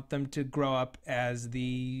would you want them to grow up as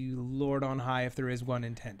the Lord on high, if there is one,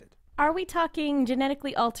 intended? Are we talking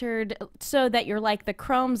genetically altered so that you're like the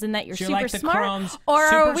Chromes and that you're super like the smart? Chromes, or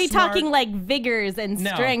super are we smart? talking like vigors and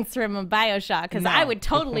No. strengths from a BioShock? Because I would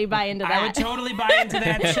totally buy into that. I would totally buy into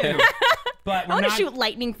that too. But I want to shoot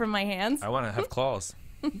lightning from my hands. I want to have claws.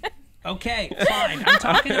 Okay, fine. I'm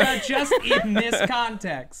talking about just in this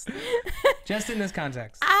context. Just in this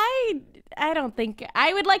context. I don't think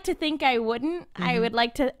I would like to think I wouldn't. I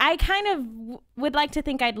kind of would like to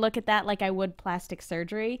think I'd look at that like I would plastic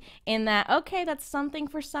surgery, in that, okay, that's something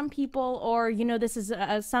for some people, or, you know, this is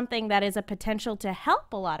something that is a potential to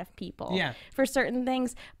help a lot of people for certain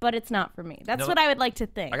things, but it's not for me. That's what I would like to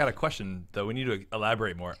think. I got a question, though. We need to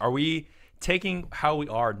elaborate more. Are we taking how we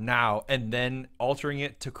are now and then altering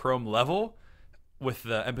it to Chrome level with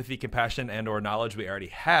the empathy, compassion, and or knowledge we already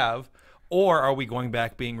have? Or are we going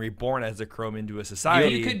back, being reborn as a Chrome into a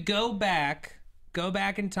society? You could go back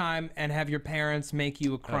in time and have your parents make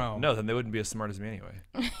you a Chrome. No, then they wouldn't be as smart as me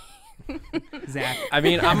anyway. Exactly. I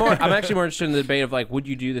mean, I'm actually more interested in the debate of, like, would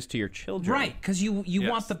you do this to your children? Right, because you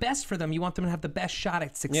want the best for them. You want them to have the best shot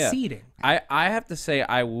at succeeding. Yeah. I have to say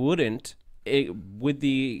I wouldn't, with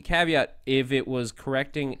the caveat, if it was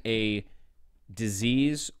correcting a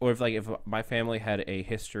disease, or if my family had a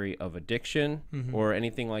history of addiction or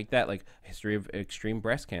anything like that, like a history of extreme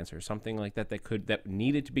breast cancer, something like that, that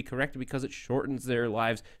needed to be corrected because it shortens their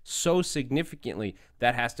lives so significantly,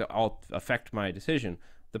 that has to all affect my decision.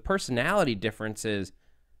 The personality differences,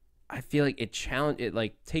 I feel like it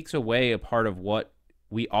like takes away a part of what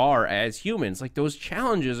we are as humans. Like, those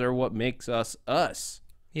challenges are what makes us us.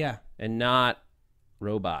 Yeah. And not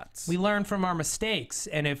robots. We learn from our mistakes,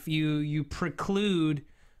 and if you preclude,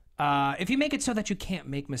 if you make it so that you can't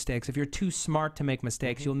make mistakes, if you're too smart to make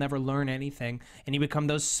mistakes, you'll never learn anything, and you become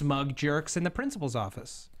those smug jerks in the principal's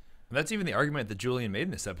office. And that's even the argument that Julian made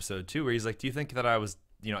in this episode too, where he's like, "Do you think that I was,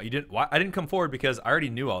 I didn't come forward because I already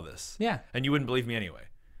knew all this, and you wouldn't believe me anyway."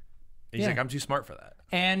 And he's like, "I'm too smart for that."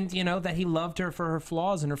 And that he loved her for her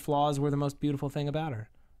flaws, and her flaws were the most beautiful thing about her.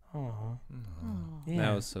 Oh, yeah.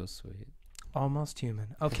 That was so sweet. Almost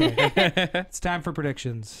human. Okay. It's time for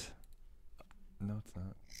predictions. No, it's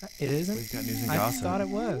not. It isn't? We've got news and I gossip. thought it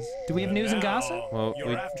was. Do we have news and gossip? Well, Your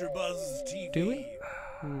AfterBuzz TV. Do we?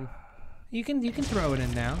 You can throw it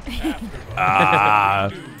in now.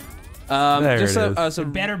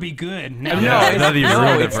 Some Better be good. No,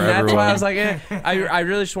 that's why I was like, I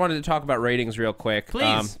really just wanted to talk about ratings real quick.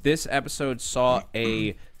 Please. This episode saw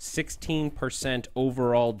a 16%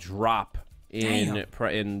 overall drop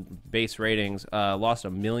in base ratings. Lost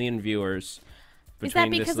 1 million viewers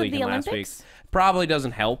between this week and last week. Probably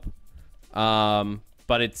doesn't help.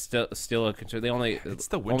 But it's still a concern. It's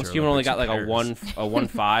the Winter Almost Human only got like a Olympics.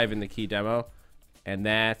 1.5 in the key demo, and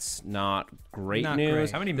that's not great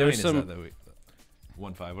news. How many million is that week?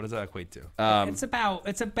 1.5. What does that equate to? It's about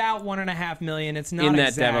 1.5 million. It's not in that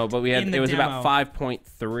exact. demo, but it was about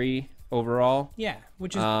 5.3 overall. Yeah,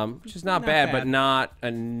 which is not bad, but not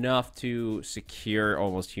enough to secure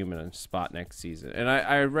Almost Human a spot next season. And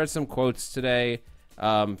I read some quotes today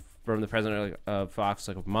from the president of Fox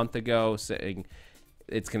like a month ago saying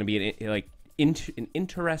it's going to be an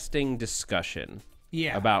interesting discussion.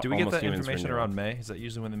 Yeah. About Do we get Almost that Humans information renewal. around May? Is that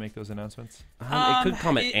usually when they make those announcements? It could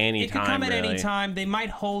come at any time. It could come at any really. time. They might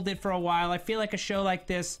hold it for a while. I feel like a show like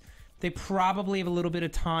this, they probably have a little bit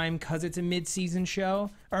of time because it's a mid-season show.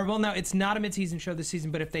 Or, well, no, it's not a mid-season show this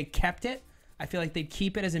season, but if they kept it, I feel like they'd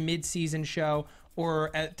keep it as a mid-season show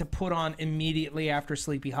or to put on immediately after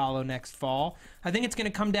Sleepy Hollow next fall. I think it's going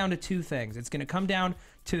to come down to two things. It's going to come down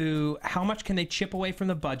to how much can they chip away from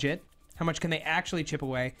the budget, how much can they actually chip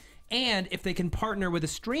away, and if they can partner with a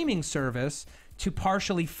streaming service to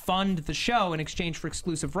partially fund the show in exchange for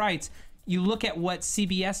exclusive rights. You look at what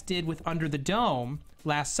CBS did with Under the Dome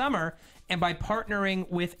last summer, and by partnering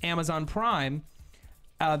with Amazon Prime,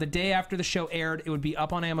 the day after the show aired, it would be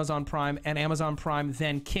up on Amazon Prime, and Amazon Prime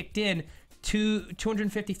then kicked in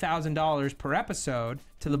 $250,000 per episode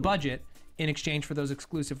to the budget in exchange for those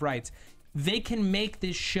exclusive rights. They can make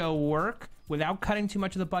this show work without cutting too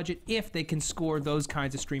much of the budget if they can score those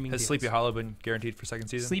kinds of streaming Has deals. Sleepy Hollow been guaranteed for second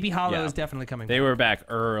season? Sleepy Hollow is definitely coming back. They were back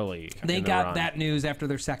early. They got that news after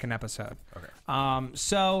their second episode. Okay.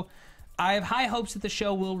 So I have high hopes that the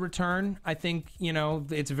show will return. I think,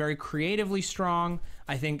 it's very creatively strong.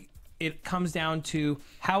 I think it comes down to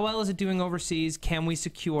how well is it doing overseas? Can we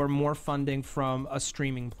secure more funding from a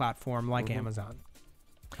streaming platform like Amazon?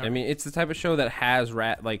 I mean, it's the type of show that has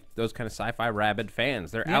like those kind of sci-fi rabid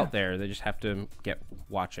fans. They're out there. They just have to get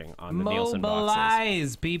watching on the Nielsen boxes.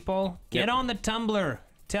 Mobilize, people. Get on the Tumblr.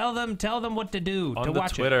 Tell them what to do on to the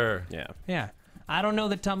watch Twitter. it. Yeah. I don't know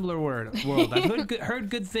the Tumblr world. I've heard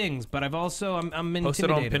good things, but I'm intimidated. Post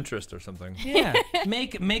it on Pinterest or something. Yeah.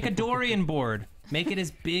 Make a Dorian board. Make it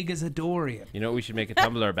as big as a Dorian. You know what we should make a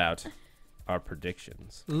Tumblr about? Our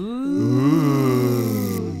predictions.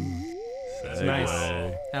 It's nice.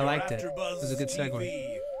 I liked it. It was a good segue.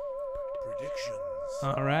 Predictions.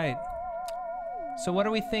 All right. So what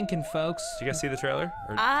are we thinking, folks? Did you guys see the trailer?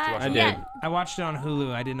 Or did you watch I it? did. I watched it on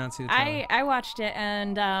Hulu. I did not see the trailer. I watched it,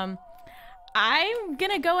 and I'm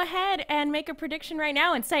gonna go ahead and make a prediction right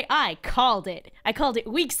now and say I called it. I called it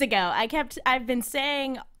weeks ago. I've been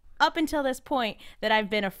saying up until this point that I've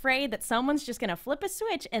been afraid that someone's just gonna flip a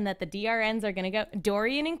switch and that the DRNs are gonna go,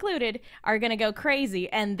 Dorian included, are gonna go crazy,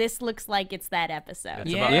 and this looks like it's that episode.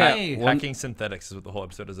 It's about hacking synthetics is what the whole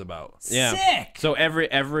episode is about. Yeah. Sick! So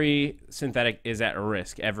every synthetic is at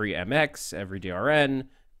risk. Every MX, every DRN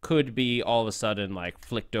could be all of a sudden like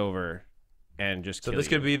flicked over and just kill this you.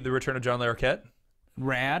 could be the return of John Larroquette?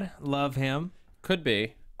 Rad. Love him. Could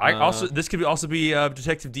be. This could also be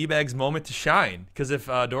Detective D-Bag's moment to shine, because if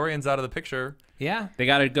Dorian's out of the picture, they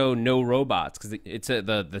got to go no robots, because it's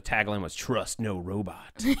the tagline was trust no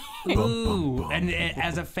robot. Ooh, and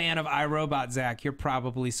as a fan of iRobot, Zach, you're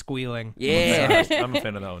probably squealing. Yeah, I'm a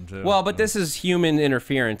fan of that one too. Well, but this is human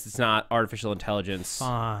interference. It's not artificial intelligence.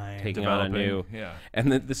 Fine. Taking on a new. Yeah.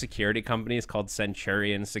 And the security company is called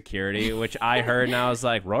Centurion Security, which I heard and I was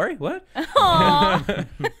like, Rory, what?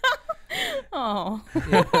 Oh,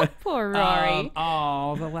 poor Rory.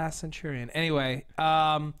 The Last Centurion. Anyway,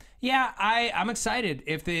 I'm excited.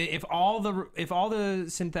 If all the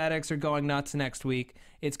synthetics are going nuts next week,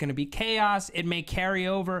 it's going to be chaos. It may carry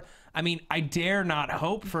over. I mean, I dare not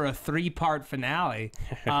hope for a 3-part finale,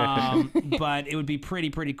 but it would be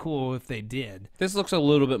pretty cool if they did. This looks a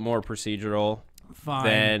little bit more procedural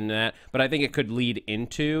than that, but I think it could lead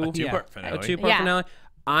into a 2-part finale. A 2-part finale.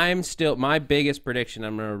 My biggest prediction,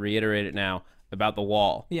 I'm going to reiterate it now, about the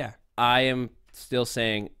wall. Yeah. I am still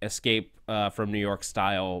saying escape from New York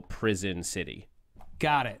style prison city.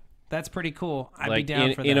 Got it. That's pretty cool. I'd be like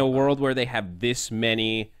down for that. In a world where they have this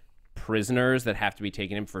many prisoners that have to be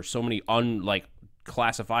taken in for so many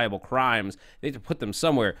classifiable crimes, they have to put them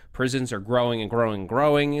somewhere. Prisons are growing and growing and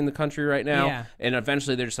growing in the country right now. Yeah. And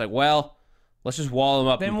eventually they're just like, well, let's just wall them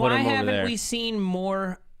up and put them over there. Then why haven't we seen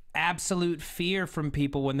more absolute fear from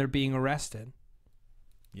people when they're being arrested?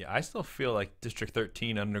 Yeah, I still feel like District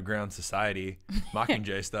 13 Underground Society,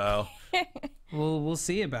 Mockingjay style. We'll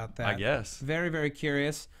see about that. I guess. Very, very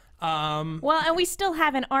curious. Well, and we still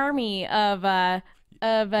have an army of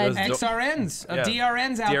XRNs, of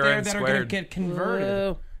DRNs out there that are going to get converted.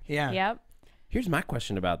 Ooh. Yeah. Yep. Here's my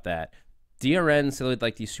question about that. DRNs, so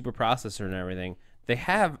like these super processor and everything, they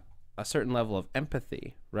have a certain level of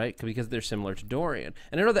empathy, right? Because they're similar to Dorian.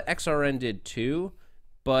 And I know the XRN did too,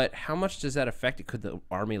 but how much does that affect it? Could the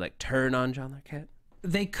army like turn on John Larroquette?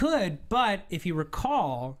 They could, but if you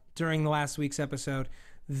recall during the last week's episode,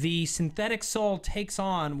 the synthetic soul takes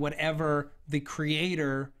on whatever the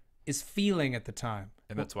creator is feeling at the time.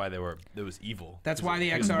 And that's why it was evil. That's why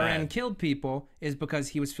the XRN killed people, is because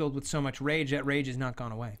he was filled with so much rage. That rage has not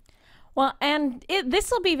gone away. Well, and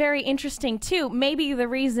this will be very interesting too. Maybe the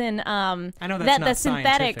reason I know that's that not the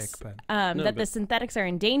synthetics but... the synthetics are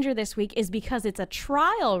in danger this week is because it's a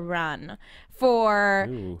trial run for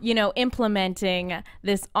implementing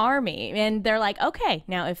this army, and they're like, okay,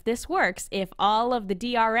 now if this works, if all of the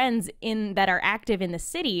DRNs that are active in the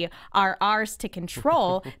city are ours to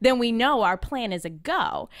control, then we know our plan is a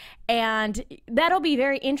go, and that'll be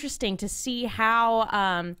very interesting to see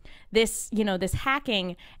how this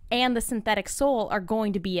hacking and the synthetic soul are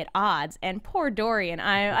going to be at odds. And poor Dorian,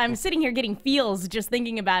 I'm sitting here getting feels just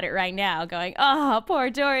thinking about it right now, going, oh, poor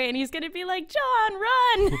Dorian, he's going to be like, John,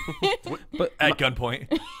 run. But at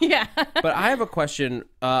gunpoint. Yeah. But I have a question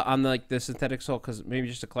on the synthetic soul, because maybe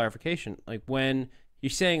just a clarification. Like when you're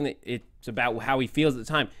saying that it's about how he feels at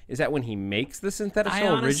the time, is that when he makes the synthetic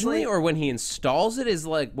soul originally, or when he installs it? Is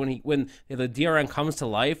like when the DRN comes to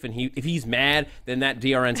life and if he's mad, then that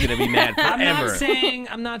DRN's gonna be mad forever.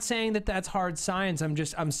 I'm not saying that that's hard science.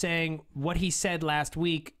 I'm saying what he said last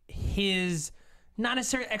week. His not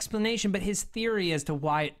necessarily explanation, but his theory as to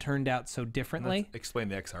why it turned out so differently. Explain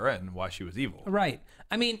the XRN, why she was evil. Right.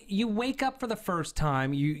 I mean, you wake up for the first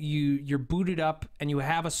time, you're booted up, and you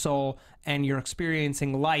have a soul, and you're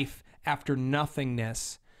experiencing life after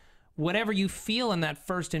nothingness. Whatever you feel in that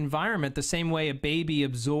first environment, the same way a baby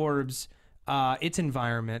absorbs its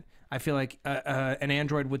environment, I feel like an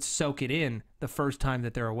android would soak it in the first time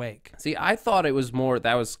that they're awake. See, I thought it was more,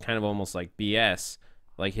 that was kind of almost like BS.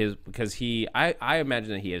 Like because I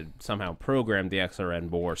imagine that he had somehow programmed the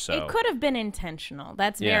XRN boar, so it could have been intentional.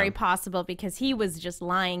 That's very possible because he was just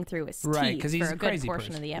lying through his teeth he's for a good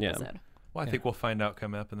portion of the episode. Yeah. Well, I think we'll find out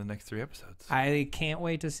coming up in the next 3 episodes. I can't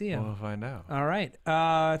wait to see him. We'll find out. All right.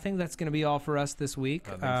 I think that's going to be all for us this week.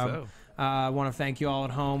 I think so. I want to thank you all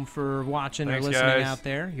at home for watching Thanks, or listening guys. out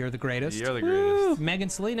there. You're the greatest. You're the greatest. Megan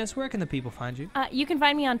Salinas, where can the people find you? You can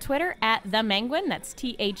find me on Twitter at @TheMenguin. That's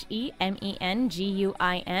TheMenguin.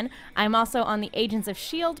 I'm also on the Agents of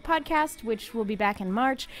S.H.I.E.L.D. podcast, which will be back in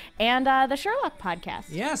March, and the Sherlock podcast.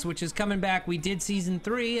 Yes, which is coming back. We did season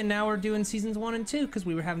 3, and now we're doing seasons 1 and 2 because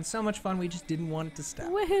we were having so much fun. We just didn't want it to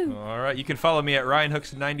stop. Woohoo! All right, you can follow me at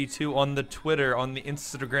RyanHooks92 on the Twitter, on the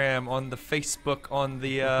Instagram, on the Facebook, on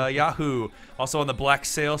the Yahoo, also on the Black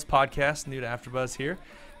Sales podcast, new to AfterBuzz here,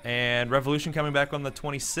 and Revolution coming back on the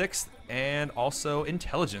 26th, and also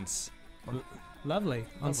Intelligence. Lovely.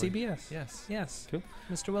 On CBS. Yes. Yes. Cool.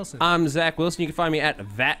 Mr. Wilson. I'm Zach Wilson. You can find me at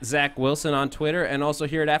 @ZachWilson on Twitter, and also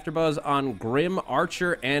here at AfterBuzz on Grim,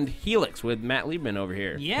 Archer, and Helix with Matt Lieberman over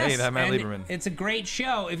here. Yes. Hey, that Matt and Lieberman. It's a great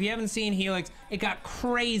show. If you haven't seen Helix, it got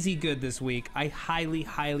crazy good this week. I highly,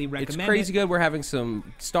 highly recommend it. It's crazy good. We're having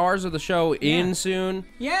some stars of the show in soon.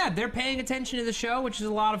 Yeah, they're paying attention to the show, which is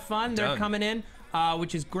a lot of fun. They're coming in,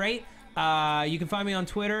 which is great. You can find me on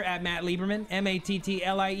Twitter at Matt Lieberman,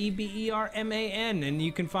 MattLieberman, and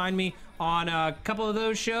you can find me on a couple of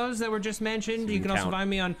those shows that were just mentioned. You can also find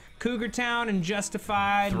me on Cougar Town and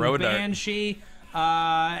Justified and Banshee,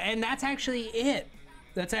 and that's actually it.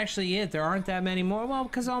 There aren't that many more. Well,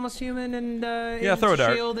 because Almost Human and throw a dart.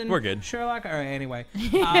 S.H.I.E.L.D. and We're good. Sherlock. All right, anyway.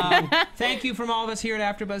 Thank you from all of us here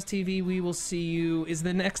at AfterBuzz TV. We will see you. Is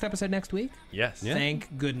the next episode next week? Yes. Yeah.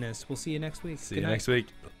 Thank goodness. We'll see you next week. See you next week.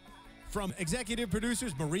 From executive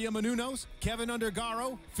producers Maria Menounos, Kevin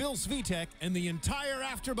Undergaro, Phil Svitek, and the entire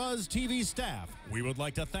AfterBuzz TV staff, we would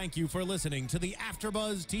like to thank you for listening to the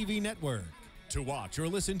AfterBuzz TV network. To watch or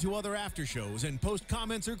listen to other after shows and post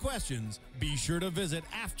comments or questions, be sure to visit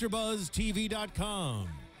AfterBuzzTV.com.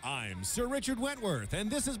 I'm Sir Richard Wentworth,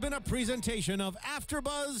 and this has been a presentation of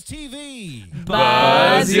AfterBuzz TV.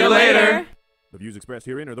 Buzz you later. The views expressed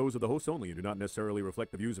herein are those of the hosts only and do not necessarily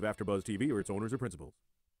reflect the views of AfterBuzz TV or its owners or principals.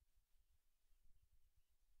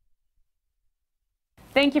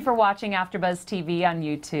 Thank you for watching AfterBuzz TV on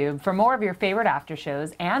YouTube. For more of your favorite after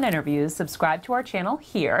shows and interviews, subscribe to our channel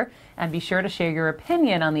here, and be sure to share your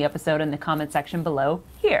opinion on the episode in the comment section below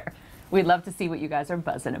here. We'd love to see what you guys are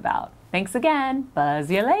buzzing about. Thanks again.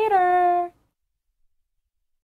 Buzz you later.